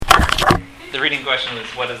The reading question was,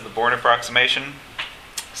 what is the Born approximation?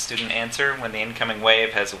 Student answer, when the incoming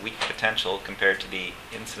wave has a weak potential compared to the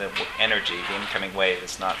incident energy, the incoming wave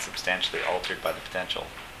is not substantially altered by the potential.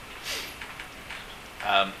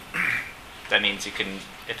 That means you can,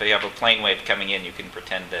 if you have a plane wave coming in, you can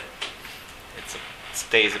pretend that it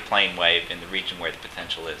stays a plane wave in the region where the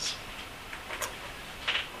potential is.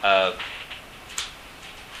 So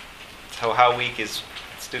how weak is,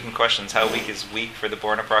 student questions, how weak is weak for the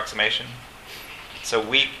Born approximation? So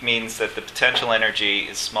weak means that the potential energy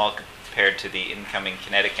is small compared to the incoming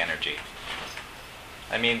kinetic energy.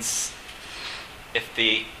 That means if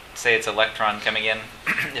the, say it's an electron coming in,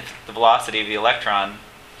 if the velocity of the electron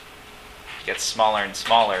gets smaller and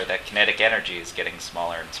smaller, that kinetic energy is getting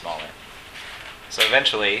smaller and smaller. So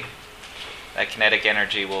eventually, that kinetic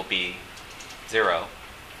energy will be 0,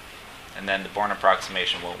 and then the Born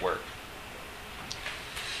approximation won't work.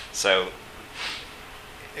 So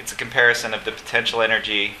it's a comparison of the potential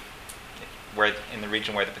energy where in the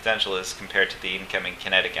region where the potential is compared to the incoming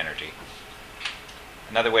kinetic energy.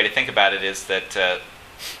 Another way to think about it is that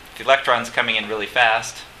if the electron's coming in really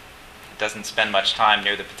fast, it doesn't spend much time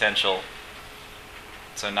near the potential,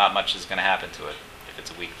 so not much is going to happen to it if it's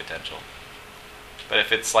a weak potential. But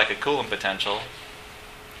if it's like a Coulomb potential,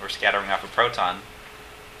 or scattering off a proton,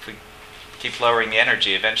 if we keep lowering the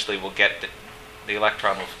energy, eventually we'll get the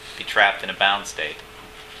electron will be trapped in a bound state.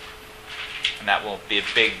 And that will be a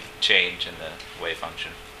big change in the wave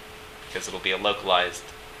function, because it'll be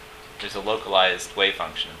there's a localized wave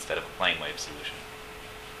function instead of a plane wave solution.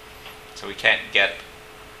 So we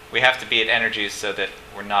have to be at energies so that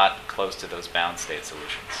we're not close to those bound state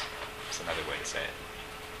solutions. That's another way to say it.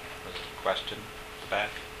 Was there a question at the back?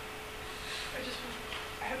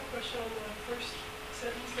 I have a question on the first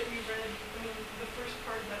sentence that you read. I mean, the first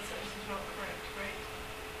part of that sentence is not correct, right?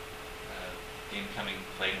 The incoming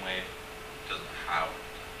plane wave Doesn't how.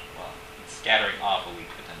 well, it's scattering off a weak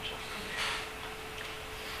potential.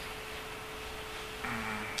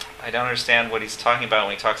 I don't understand what he's talking about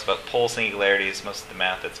when he talks about pole singularities. Most of the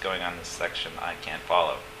math that's going on in this section I can't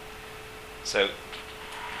follow. So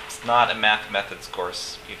it's not a math methods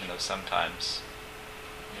course, even though sometimes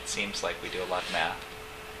it seems like we do a lot of math.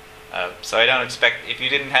 So I don't expect, if you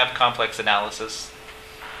didn't have complex analysis,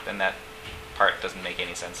 then that part doesn't make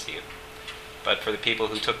any sense to you. But for the people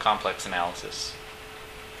who took complex analysis,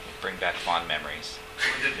 it bring back fond memories.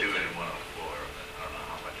 We did do it in 104, but I don't know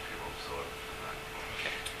how much people absorb.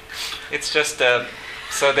 Okay. It's just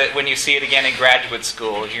so that when you see it again in graduate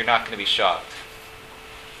school, you're not going to be shocked.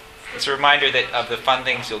 It's a reminder that of the fun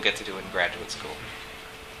things you'll get to do in graduate school.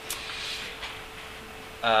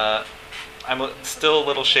 I'm still a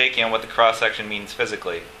little shaky on what the cross-section means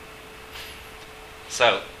physically.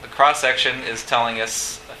 So, the cross-section is telling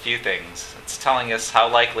us a few things. It's telling us how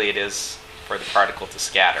likely it is for the particle to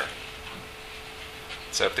scatter.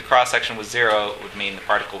 So if the cross-section was 0, it would mean the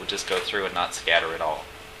particle would just go through and not scatter at all.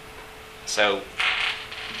 So,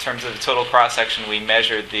 in terms of the total cross-section, we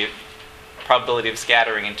measured the probability of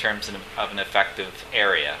scattering in terms of an effective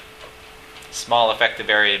area. Small effective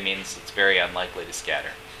area means it's very unlikely to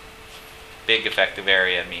scatter. Big effective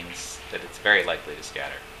area means that it's very likely to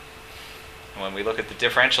scatter. And when we look at the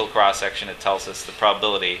differential cross-section, it tells us the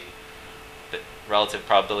probability, the relative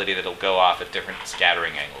probability that it'll go off at different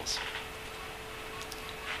scattering angles.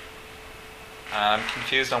 I'm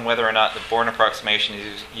confused on whether or not the Born approximation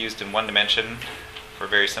is used in one dimension for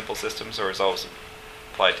very simple systems or is always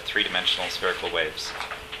applied to three-dimensional spherical waves.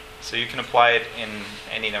 So you can apply it in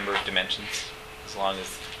any number of dimensions as long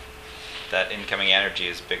as that incoming energy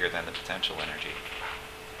is bigger than the potential energy.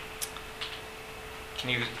 Can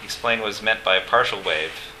you explain what is meant by a partial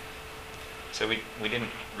wave? So we didn't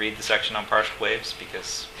read the section on partial waves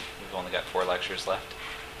because we've only got 4 lectures left.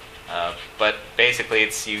 But basically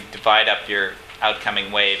it's you divide up your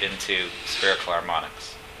outcoming wave into spherical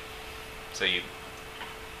harmonics. So you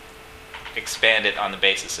expand it on the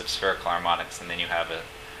basis of spherical harmonics, and then you have a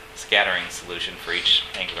scattering solution for each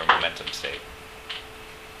angular momentum state.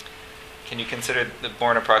 Can you consider the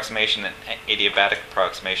Born approximation an adiabatic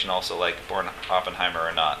approximation also like Born-Oppenheimer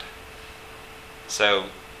or not? So,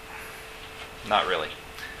 not really.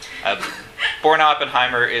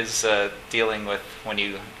 Born-Oppenheimer is dealing with when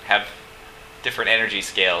you have different energy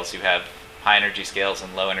scales. You have high energy scales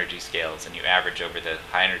and low energy scales, and you average over the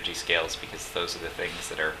high energy scales because those are the things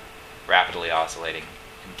that are rapidly oscillating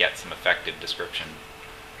and get some effective description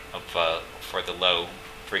of for the low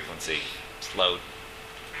frequency, slow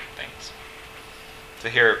things. So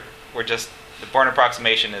here, the Born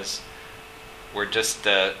approximation is, we're just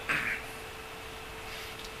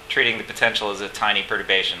treating the potential as a tiny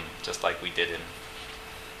perturbation, just like we did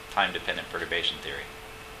time-dependent perturbation theory.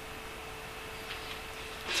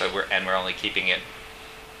 So we're only keeping it.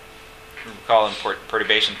 Recall in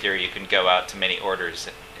perturbation theory, you can go out to many orders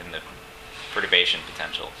in the perturbation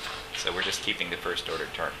potential. So we're just keeping the first order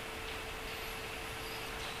term.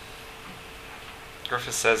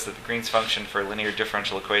 Griffith says that the Green's function for a linear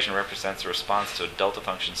differential equation represents a response to a delta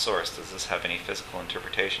function source. Does this have any physical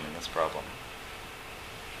interpretation in this problem?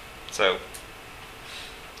 So,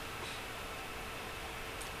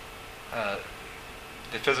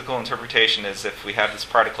 the physical interpretation is if we have this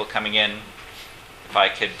particle coming in, if I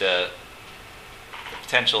could, the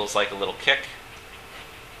potential is like a little kick,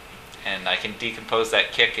 and I can decompose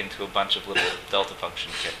that kick into a bunch of little delta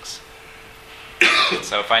function kicks.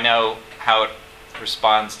 So if I know how it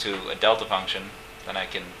responds to a delta function, then I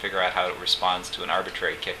can figure out how it responds to an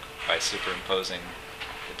arbitrary kick by superimposing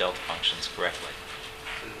the delta functions correctly.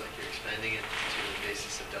 So like you're expanding it to the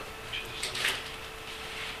basis of delta functions or something?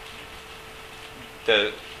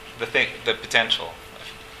 The potential,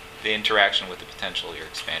 the interaction with the potential, you're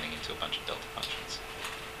expanding into a bunch of delta functions.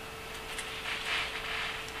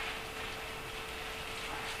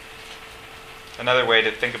 Another way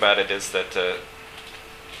to think about it is that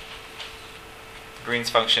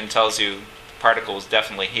Green's function tells you the particle is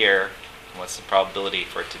definitely here, and what's the probability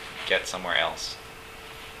for it to get somewhere else.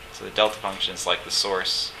 So the delta function is like the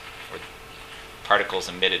source, or particles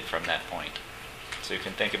emitted from that point. So you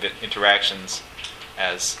can think of it, interactions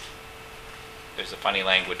as, there's a funny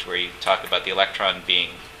language where you talk about the electron being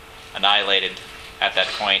annihilated at that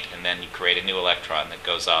point, and then you create a new electron that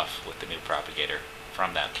goes off with the new propagator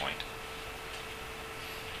from that point.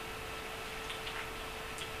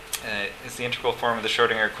 Is the integral form of the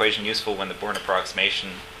Schoedinger equation useful when the Born approximation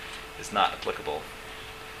is not applicable?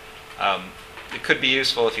 It could be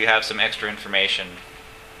useful if you have some extra information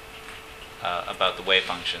about the wave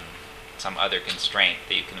function, some other constraint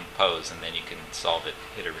that you can impose, and then you can solve it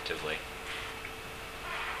iteratively.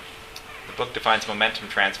 The book defines momentum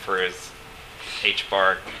transfer as h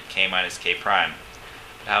bar k minus k prime.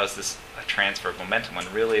 But how is this a transfer of momentum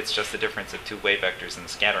when really it's just the difference of two wave vectors in the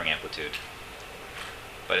scattering amplitude?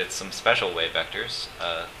 But it's some special wave vectors.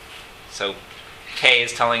 So k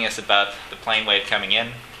is telling us about the plane wave coming in,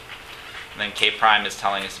 and then k prime is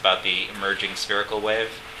telling us about the emerging spherical wave.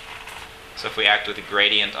 So if we act with a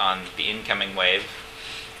gradient on the incoming wave,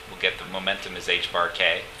 we'll get the momentum as h bar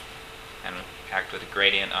k, and if we act with a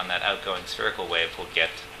gradient on that outgoing spherical wave, we'll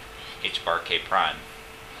get h bar k prime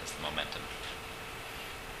as the momentum.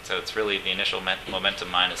 So it's really the initial momentum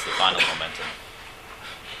minus the final momentum.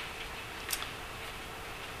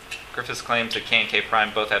 Griffiths claims that k and k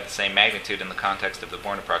prime both have the same magnitude in the context of the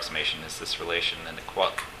Born approximation. Is this relation an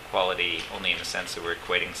equality only in the sense that we're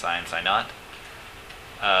equating psi and psi naught?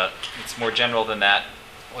 It's more general than that.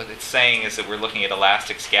 What it's saying is that we're looking at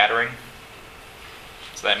elastic scattering.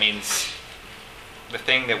 So that means the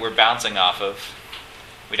thing that we're bouncing off of,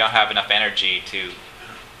 we don't have enough energy to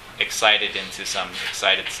excite it into some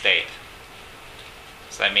excited state.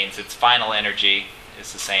 So that means its final energy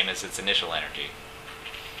is the same as its initial energy.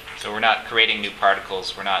 So we're not creating new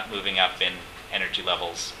particles, we're not moving up in energy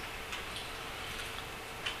levels.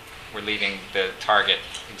 We're leaving the target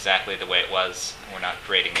exactly the way it was, and we're not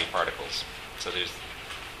creating new particles. So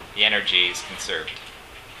the energy is conserved.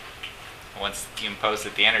 Once you impose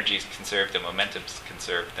that the energy is conserved, the momentum is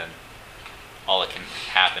conserved, then all that can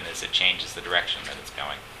happen is it changes the direction that it's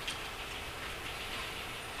going.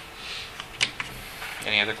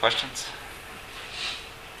 Any other questions?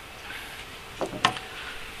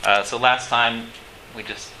 So last time we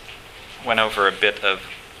just went over a bit of,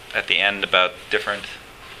 at the end, about different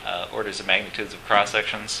orders of magnitudes of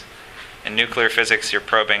cross-sections. In nuclear physics, you're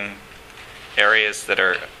probing areas that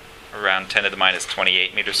are around 10 to the minus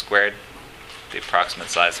 28 meters squared, the approximate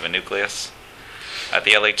size of a nucleus. At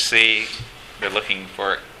the LHC, they're looking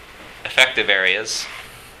for effective areas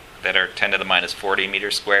that are 10 to the minus 40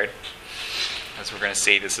 meters squared. As we're going to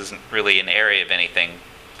see, this isn't really an area of anything,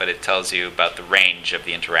 but it tells you about the range of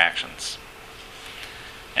the interactions.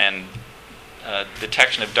 And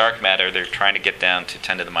detection of dark matter, they're trying to get down to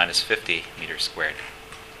 10 to the minus 50 meters squared.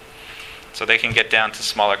 So they can get down to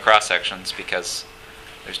smaller cross-sections because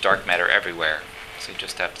there's dark matter everywhere. So you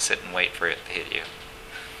just have to sit and wait for it to hit you.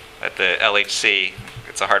 At the LHC,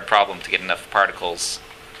 it's a hard problem to get enough particles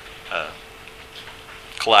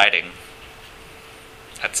colliding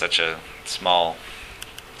at such a small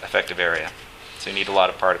effective area. So you need a lot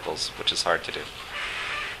of particles, which is hard to do.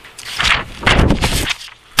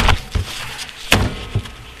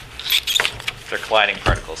 They're colliding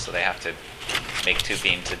particles, so they have to make two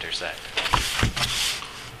beams intersect.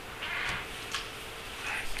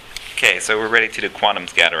 Okay, so we're ready to do quantum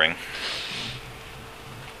scattering.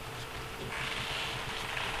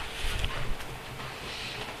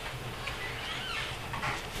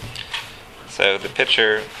 So the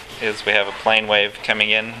picture is we have a plane wave coming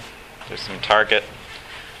in, there's some target,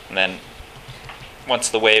 and then once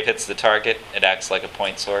the wave hits the target, it acts like a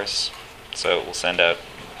point source, so it will send out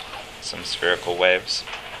some spherical waves.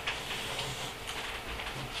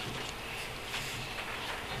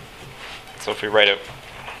 So if we write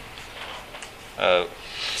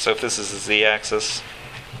so if this is the z-axis,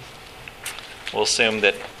 we'll assume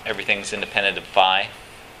that everything's independent of phi.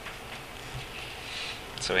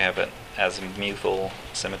 So we have it azimuthal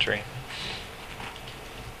symmetry.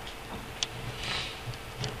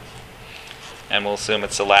 And we'll assume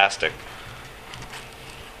it's elastic.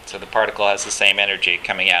 So the particle has the same energy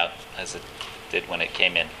coming out as it did when it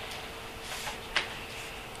came in.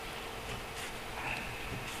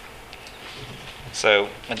 So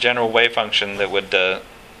a general wave function that would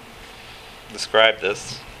describe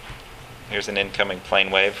this, here's an incoming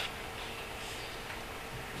plane wave,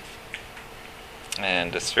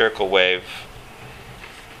 and a spherical wave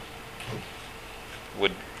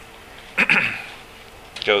would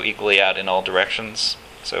go equally out in all directions,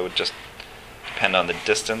 so it would just depend on the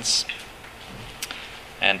distance.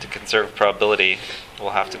 And to conserve probability,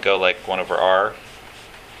 we'll have to go like 1 over r,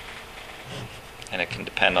 and it can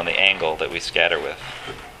depend on the angle that we scatter with.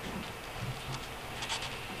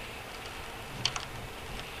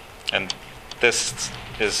 And this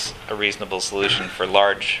is a reasonable solution for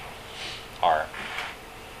large r.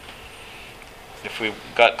 If we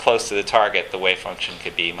got close to the target, the wave function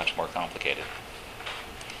could be much more complicated.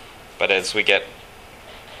 But as we get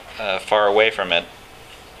far away from it,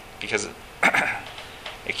 because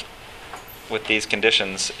with these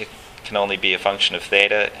conditions, it can only be a function of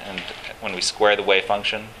theta, and when we square the wave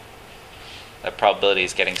function, that probability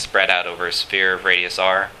is getting spread out over a sphere of radius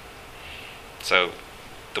r. So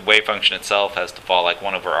the wave function itself has to fall like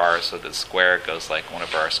 1 over r, so the square goes like 1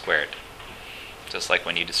 over r squared. Just like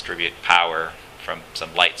when you distribute power from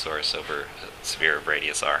some light source over a sphere of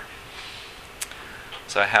radius r.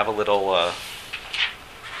 So I have a little,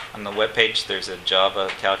 on the web page there's a Java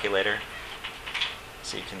calculator,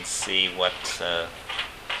 so you can see what, at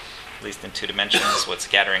least in 2 dimensions, what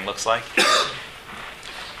scattering looks like.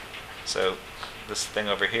 So this thing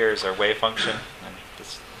over here is our wave function, and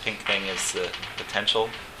this pink thing is the potential,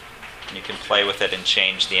 and you can play with it and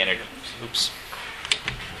change the energy. Oops.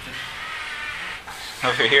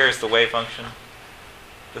 Over here is the wave function.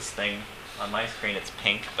 This thing, on my screen it's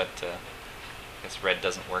pink, but I guess red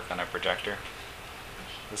doesn't work on our projector.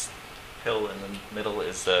 This pill in the middle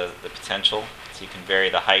is the potential, so you can vary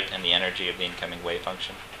the height and the energy of the incoming wave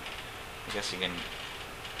function. I guess you can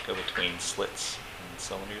go between slits and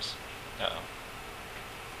cylinders. Uh-oh.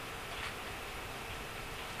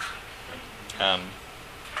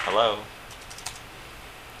 Hello?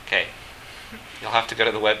 Okay. You'll have to go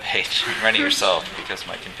to the web page and run it yourself because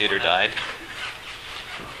my computer died.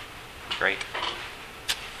 Great.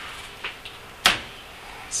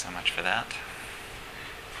 So much for that.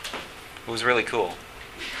 It was really cool.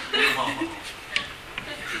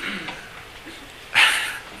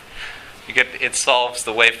 It solves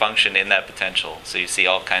the wave function in that potential, so you see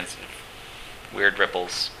all kinds of weird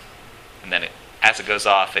ripples, and then as it goes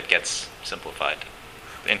off, it gets simplified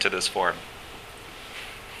into this form.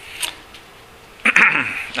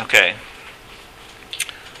 Okay.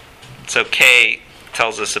 So K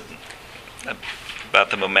tells us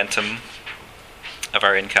about the momentum of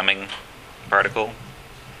our incoming particle.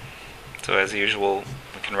 So as usual,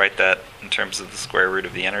 we can write that in terms of the square root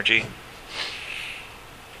of the energy.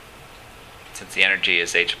 Since the energy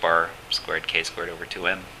is h bar squared k squared over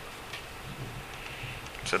 2m.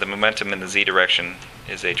 So the momentum in the z direction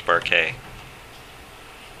is h bar k.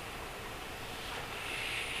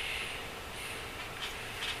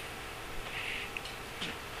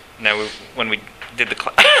 Now, when we did the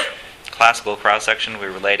classical cross-section, we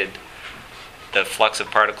related the flux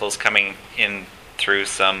of particles coming in through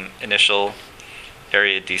some initial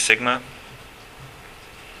area d sigma.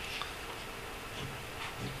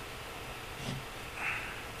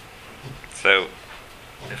 So,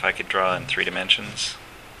 if I could draw in 3 dimensions,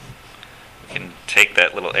 we can take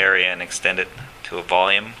that little area and extend it to a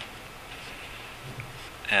volume.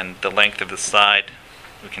 And the length of the side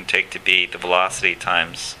we can take to be the velocity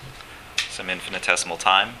times some infinitesimal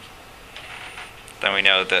time. Then we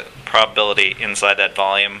know that probability inside that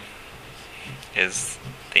volume is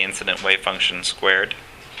the incident wave function squared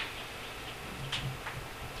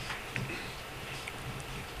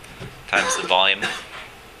times the volume.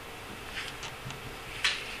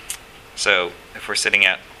 So if we're sitting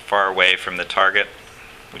at far away from the target,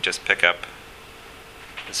 we just pick up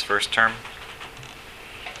this first term.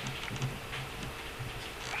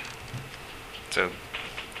 So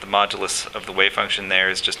the modulus of the wave function there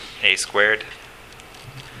is just a squared.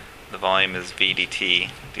 The volume is v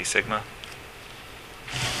dt d sigma.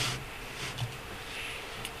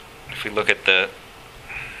 If we look at the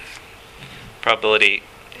probability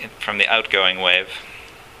from the outgoing wave,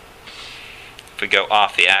 if we go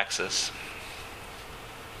off the axis,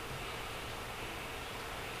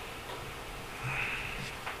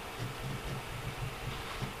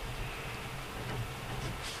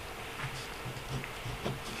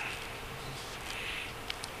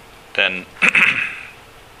 then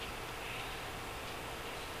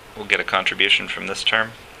we'll get a contribution from this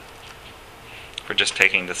term. We're just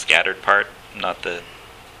taking the scattered part, not the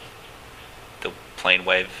plane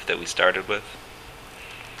wave that we started with.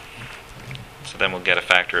 So then we'll get a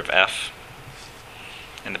factor of f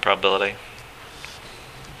in the probability,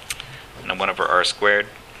 and then 1 over r squared.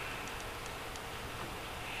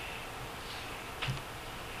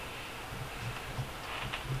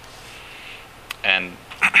 And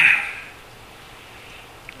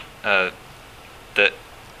the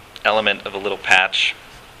element of a little patch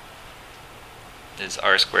is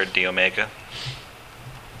r squared d omega,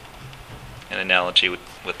 an analogy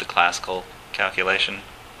with the classical calculation.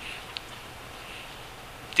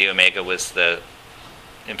 D omega was the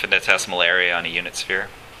infinitesimal area on a unit sphere.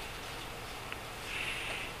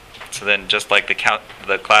 So then, just like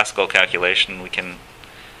the classical calculation, we can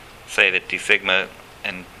say that d sigma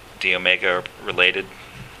and d omega are related,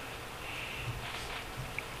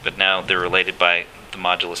 but now they're related by the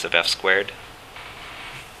modulus of f squared.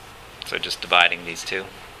 So just dividing these two.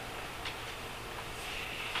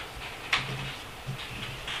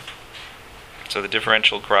 So the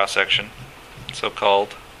differential cross-section,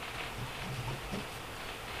 so-called,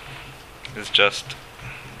 is just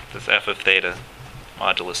this f of theta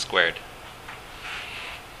modulus squared.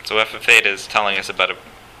 So f of theta is telling us about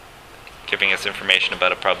giving us information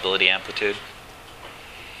about a probability amplitude,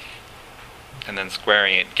 and then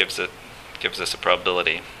squaring it gives us a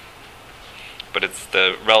probability. But it's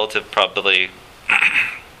the relative probability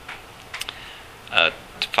to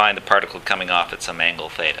find the particle coming off at some angle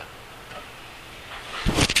theta.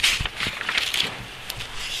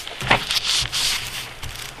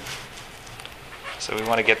 So we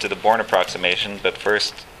want to get to the Born approximation, but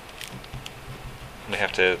first we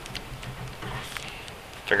have to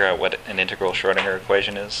figure out what an integral Schoedinger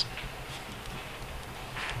equation is.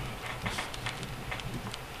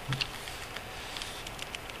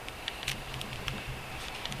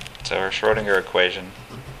 So our Schoedinger equation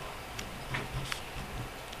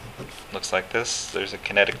looks like this. There's a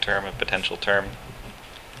kinetic term, a potential term,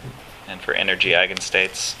 and for energy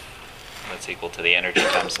eigenstates, that's equal to the energy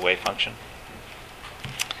times the wave function.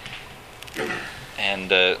 And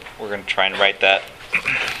we're going to try and write that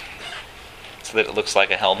so that it looks like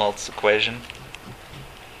a Helmholtz equation.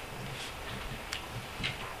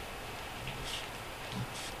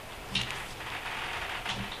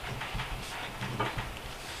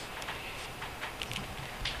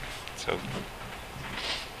 So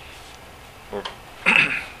we're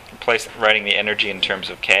writing the energy in terms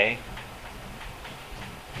of k,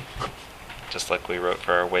 just like we wrote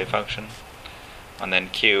for our wave function. And then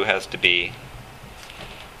Q has to be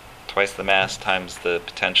twice the mass times the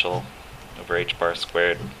potential over h bar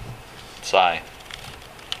squared psi.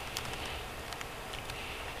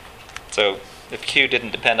 So if Q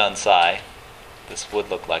didn't depend on psi, this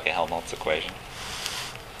would look like a Helmholtz equation.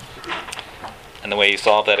 And the way you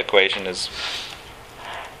solve that equation is,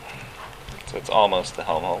 so it's almost the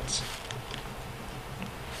Helmholtz.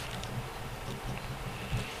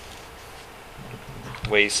 The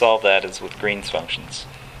way you solve that is with Green's functions.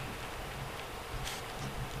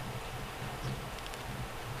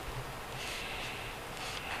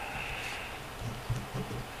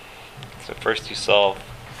 So first you solve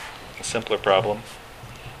a simpler problem.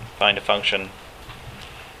 Find a function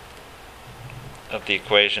of the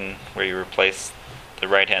equation where you replace the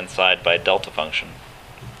right-hand side by a delta function.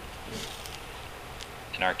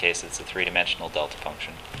 In our case, it's a three-dimensional delta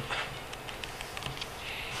function.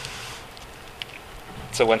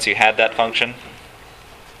 So once you had that function,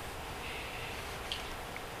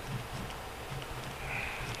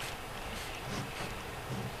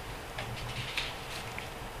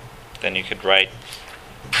 then you could write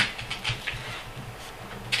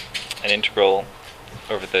an integral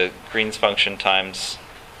over the Green's function times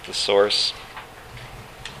the source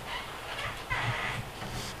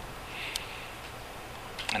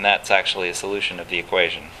and that's actually a solution of the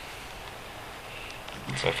equation.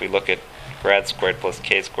 So if we look at grad squared plus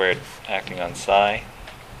k squared acting on psi.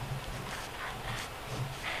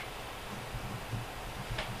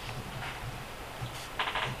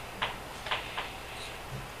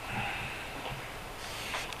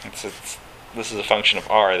 This is a function of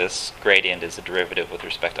r, this gradient is a derivative with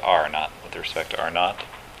respect to r, not with respect to r naught.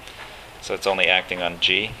 So it's only acting on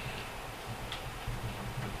g.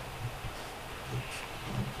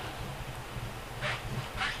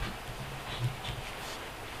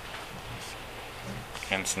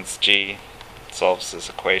 And since g solves this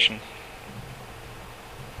equation,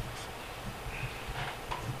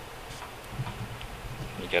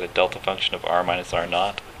 you get a delta function of r minus r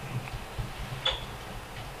naught.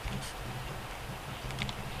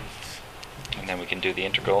 And then we can do the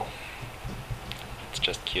integral. It's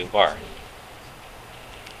just q of r.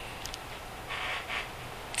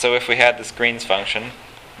 So if we had this Green's function,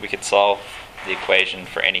 we could solve the equation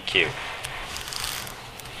for any q.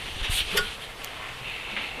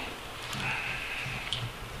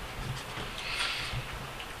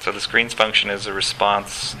 So this Green's function is a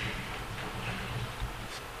response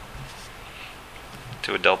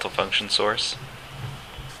to a delta function source.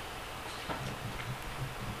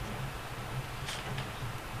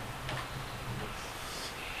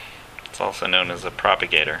 It's also known as a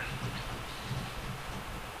propagator.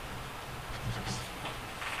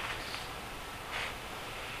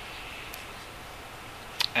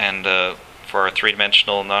 And for our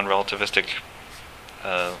three-dimensional non-relativistic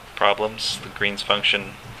problems, the Green's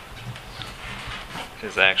function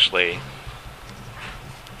is actually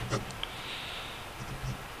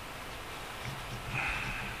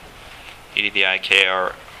e to the I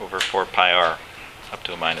kr over 4 pi r up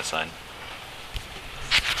to a minus sign.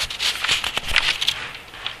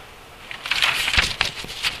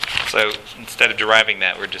 So instead of deriving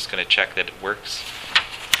that, we're just going to check that it works.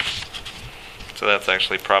 So that's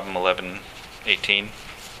actually problem 1118. Or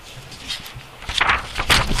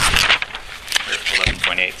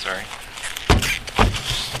 11.8, sorry.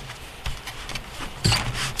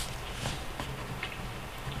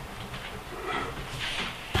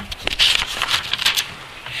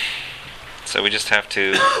 So we just have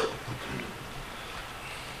to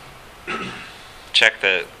check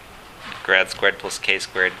that grad squared plus k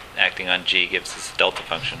squared acting on g gives us a delta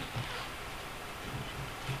function.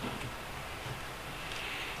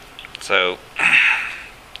 So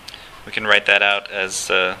we can write that out as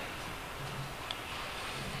there's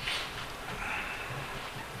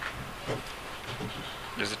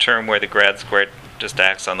a term where the grad squared just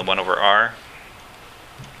acts on the 1 over r.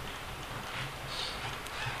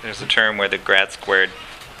 There's a term where the grad squared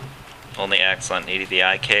only acts on e to the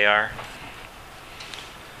I kr.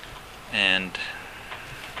 And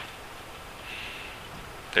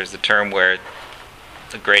there's a term where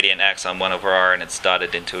the gradient acts on 1 over r and it's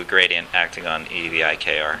dotted into a gradient acting on e to the I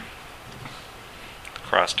kr. The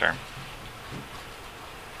cross term.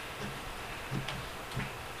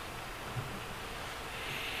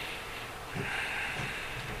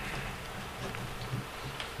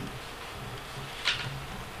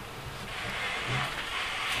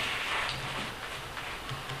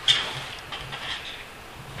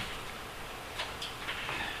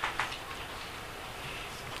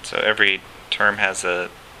 So every term has a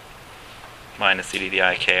minus e to the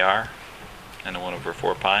I kr and a 1 over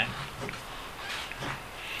 4 pi.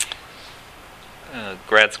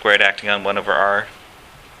 Grad squared acting on 1 over r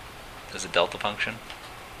is a delta function.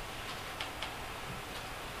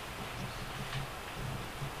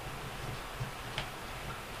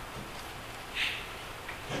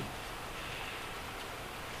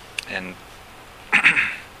 And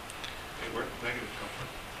Where did the negative come from?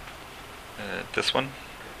 this one.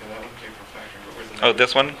 Yeah, that one came from factoring, but where's the Oh, negative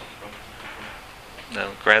this one? come from?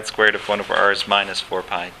 No, grad squared of 1 over r is minus 4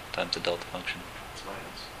 pi times the delta function. It's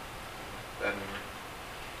minus. That number.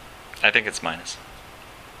 I think it's minus.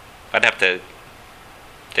 I'd have to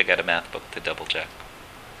dig out a math book to double check.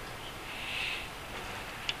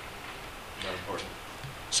 Not important.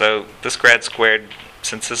 So this grad squared,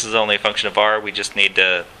 since this is only a function of r, we just need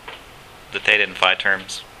the theta and phi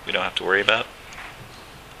terms we don't have to worry about.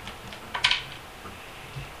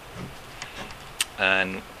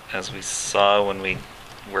 And as we saw when we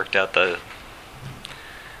worked out the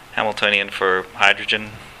Hamiltonian for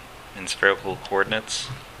hydrogen in spherical coordinates,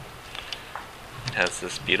 it has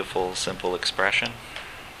this beautiful simple expression.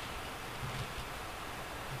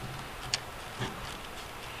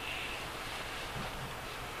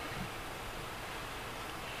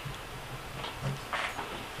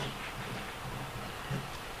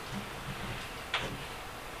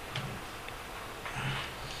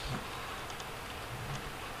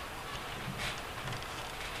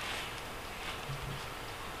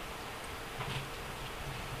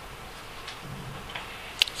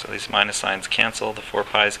 So these minus signs cancel, the 4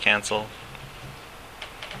 pi's cancel.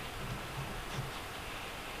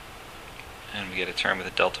 And we get a term with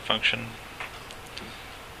a delta function.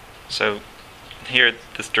 So here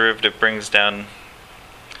this derivative brings down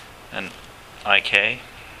an ik.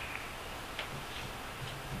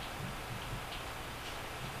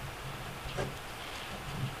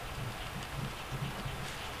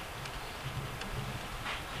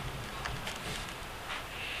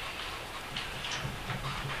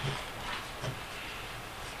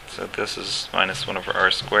 So this is minus 1 over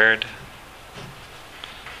r squared.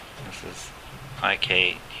 This is ik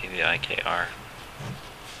e to the ikr.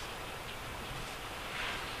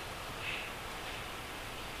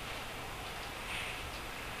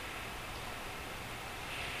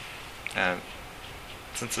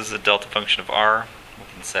 Since this is a delta function of r, we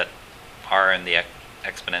can set r and the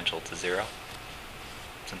exponential to 0,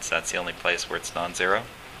 since that's the only place where it's non-zero.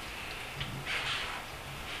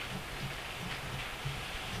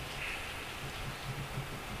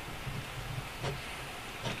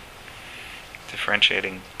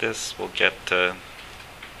 Differentiating this, we'll get 2r.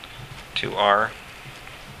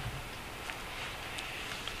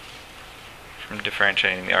 From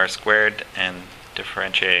differentiating the r squared and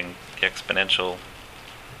differentiating the exponential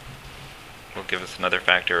will give us another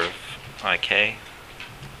factor of ik.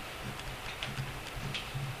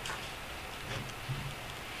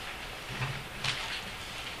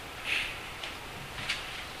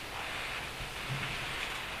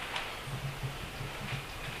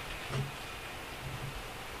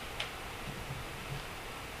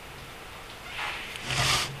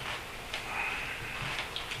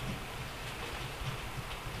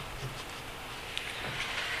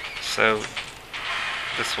 So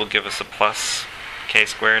this will give us a plus k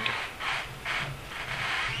squared.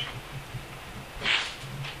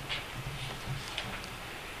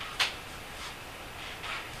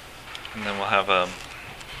 And then we'll have a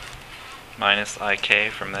minus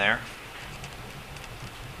ik from there.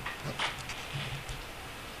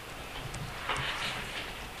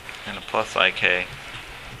 And a plus ik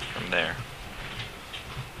from there.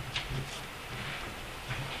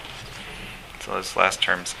 So those last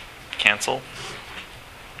terms cancel.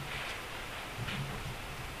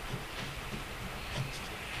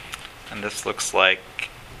 And this looks like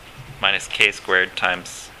minus k squared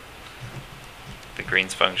times the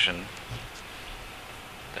Green's function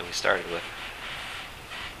that we started with.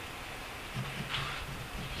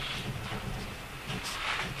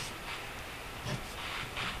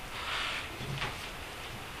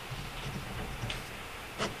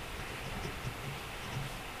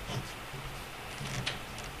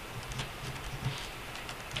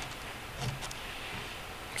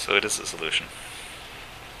 So it is a solution.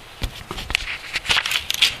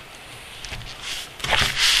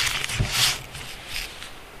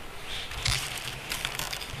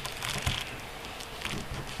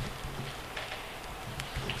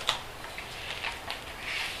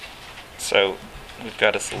 So we've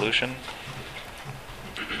got a solution.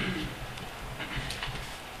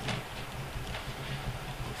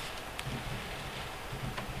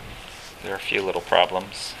 There are a few little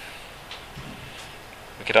problems.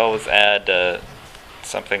 We could always add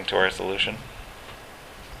something to our solution.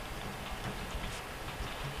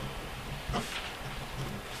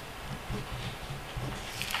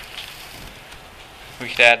 We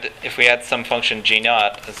could add, if we add some function g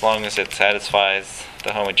naught, as long as it satisfies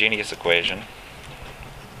the homogeneous equation,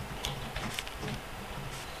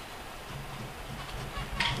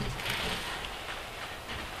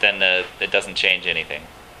 then it doesn't change anything,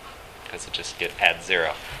 because it just adds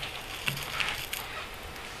 0.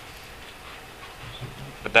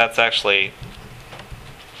 But that's actually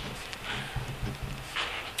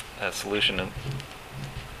a solution.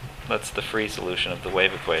 That's the free solution of the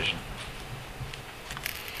wave equation.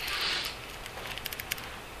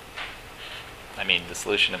 I mean, the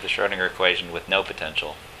solution of the Schoedinger equation with no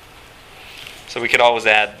potential. So we could always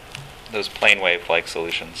add those plane wave-like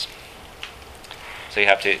solutions. So you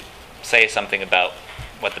have to say something about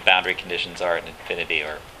what the boundary conditions are at infinity,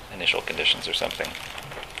 or initial conditions or something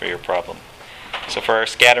for your problem. So for our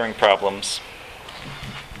scattering problems,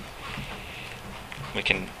 we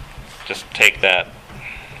can just take that,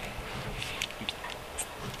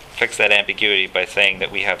 fix that ambiguity by saying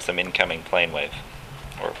that we have some incoming plane wave,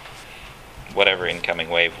 or whatever incoming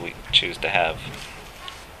wave we choose to have.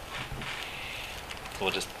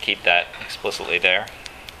 We'll just keep that explicitly there.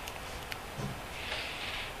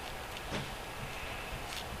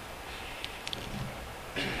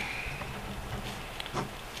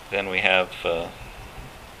 Then we have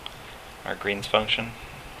our Green's function.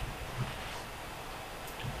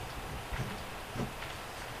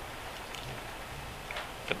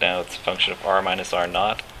 now it's a function of r minus r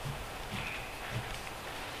naught.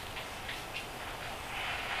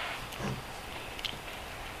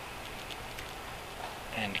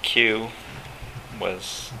 And Q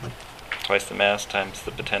was twice the mass times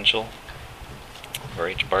the potential, or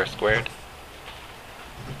h bar squared,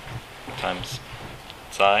 times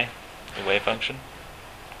psi, the wave function.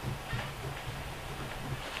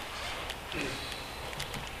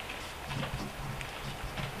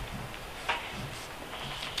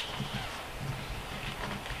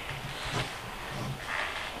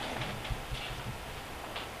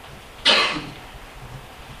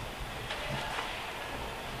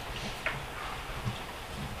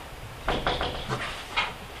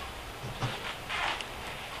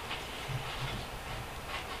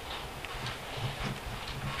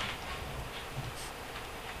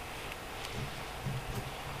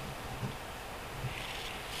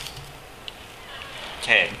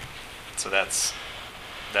 Okay, so that's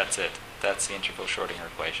it. That's the integral Schrodinger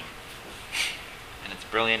equation. And it's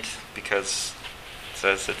brilliant because it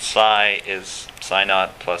says that psi is psi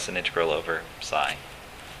naught plus an integral over psi.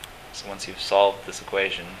 So once you've solved this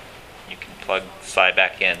equation, you can plug psi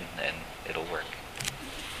back in and it'll work.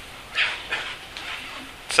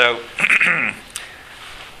 So,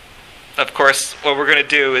 of course, what we're going to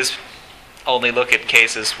do is only look at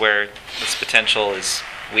cases where this potential is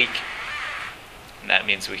weak. And that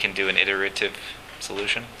means we can do an iterative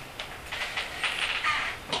solution.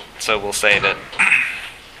 So we'll say that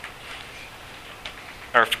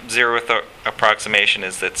our zeroth approximation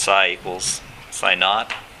is that psi equals psi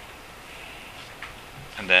naught.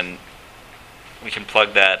 And then we can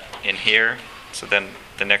plug that in here. So then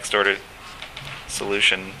the next order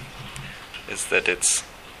solution is that it's,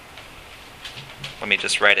 let me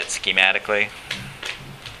just write it schematically.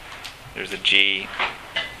 There's a G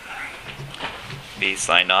B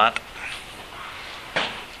psi naught.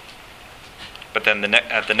 But then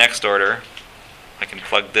at the next order, I can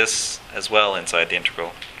plug this as well inside the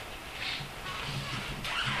integral.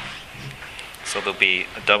 So there'll be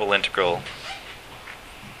a double integral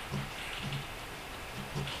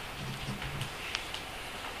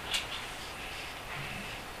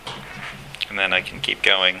and then I can keep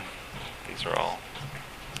going. These are all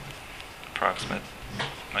approximate.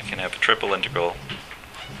 I can have a triple integral.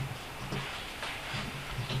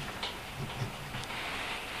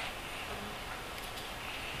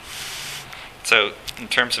 So in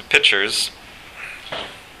terms of pictures,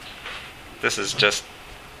 this is just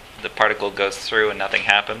the particle goes through and nothing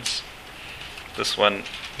happens. This one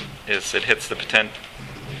is it hits the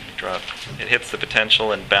it hits the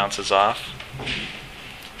potential and bounces off.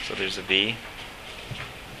 So there's a V.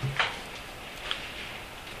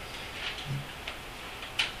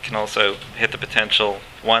 Can also hit the potential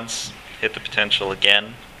once, hit the potential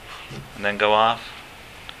again, and then go off.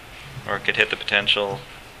 Or it could hit the potential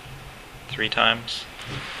 3 times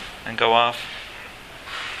and go off.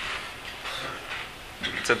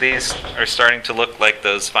 So these are starting to look like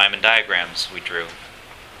those Feynman diagrams we drew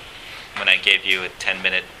when I gave you a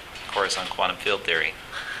 10-minute course on quantum field theory.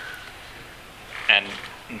 And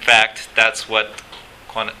in fact, that's what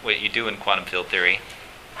you do in quantum field theory.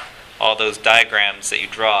 All those diagrams that you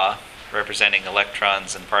draw representing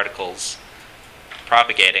electrons and particles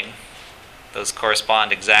propagating, those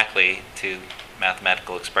correspond exactly to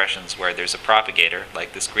mathematical expressions where there's a propagator,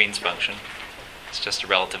 like this Green's function. It's just a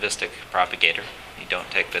relativistic propagator. You don't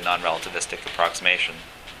take the non-relativistic approximation.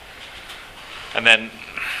 And then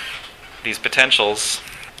these potentials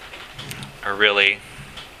are really,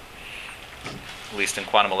 at least in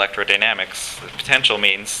quantum electrodynamics, the potential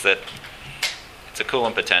means that it's a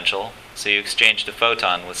Coulomb potential, so you exchanged a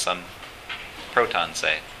photon with some proton,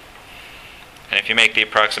 say. And if you make the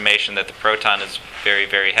approximation that the proton is very,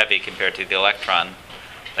 very heavy compared to the electron,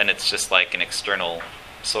 then it's just like an external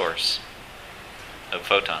source of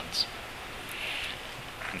photons.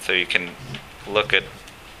 And so you can look at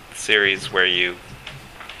a series where you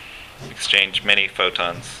exchange many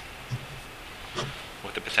photons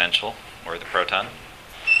with the potential, or the proton.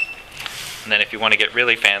 And then if you want to get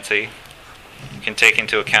really fancy, you can take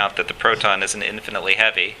into account that the proton isn't infinitely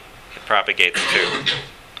heavy. It propagates too.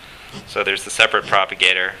 So there's the separate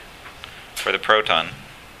propagator for the proton,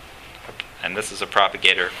 and this is a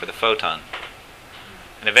propagator for the photon.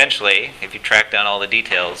 And eventually, if you track down all the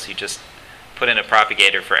details, you just put in a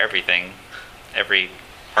propagator for everything. Every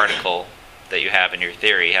particle that you have in your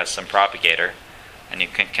theory has some propagator, and you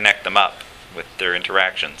can connect them up with their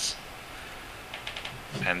interactions.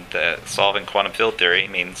 And solving quantum field theory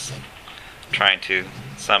means trying to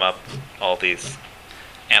sum up all these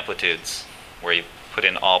amplitudes where you put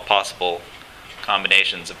in all possible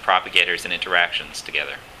combinations of propagators and interactions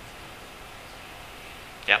together.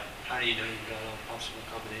 Yep. How do you know you've got all possible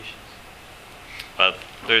combinations? Well,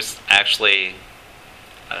 there's actually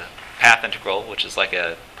a path integral, which is like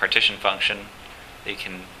a partition function that you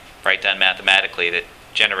can write down mathematically that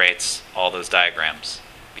generates all those diagrams,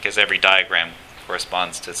 because every diagram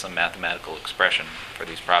corresponds to some mathematical expression for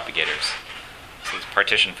these propagators. So these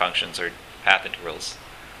partition functions or path integrals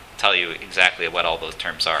tell you exactly what all those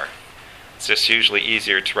terms are. It's just usually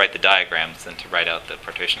easier to write the diagrams than to write out the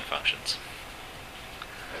partition functions.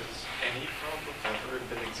 Has any problem ever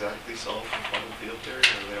been exactly solved in quantum field theory, or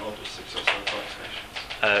are they all just successful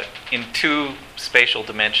approximations? In two spatial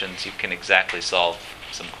dimensions, you can exactly solve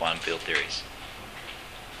some quantum field theories.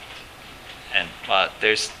 And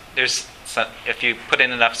there's some, if you put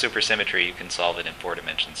in enough supersymmetry, you can solve it in 4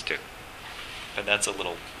 dimensions too. But that's a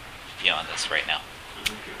little beyond us right now.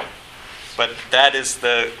 But that is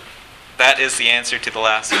the answer to the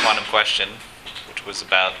last quantum question, which was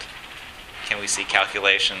about, can we see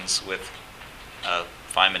calculations with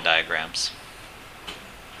Feynman diagrams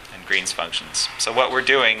and Green's functions. So what we're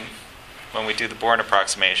doing when we do the Born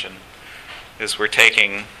approximation is we're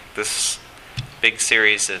taking this big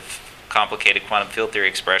series of complicated quantum field theory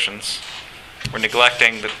expressions. We're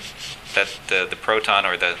neglecting that the proton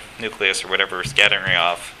or the nucleus or whatever is scattering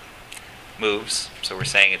off moves. So we're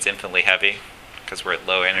saying it's infinitely heavy because we're at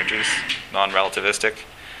low energies, non-relativistic.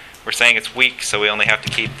 We're saying it's weak, so we only have to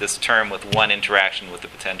keep this term with one interaction with the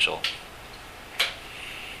potential.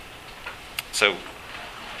 So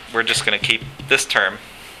we're just going to keep this term,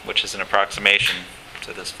 which is an approximation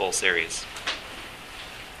to this full series.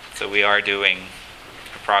 So we are doing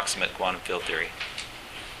approximate quantum field theory,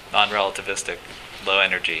 non-relativistic,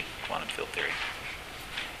 low-energy quantum field theory.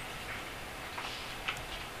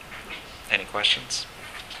 Any questions?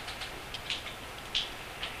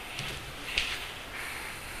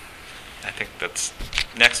 I think that's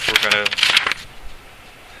next. We're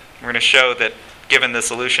going to show that given the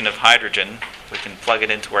solution of hydrogen, we can plug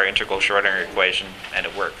it into our integral Schrodinger equation, and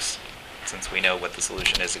it works, since we know what the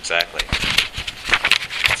solution is exactly.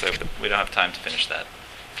 So we don't have time to finish that.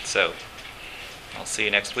 So I'll see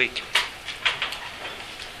you next week.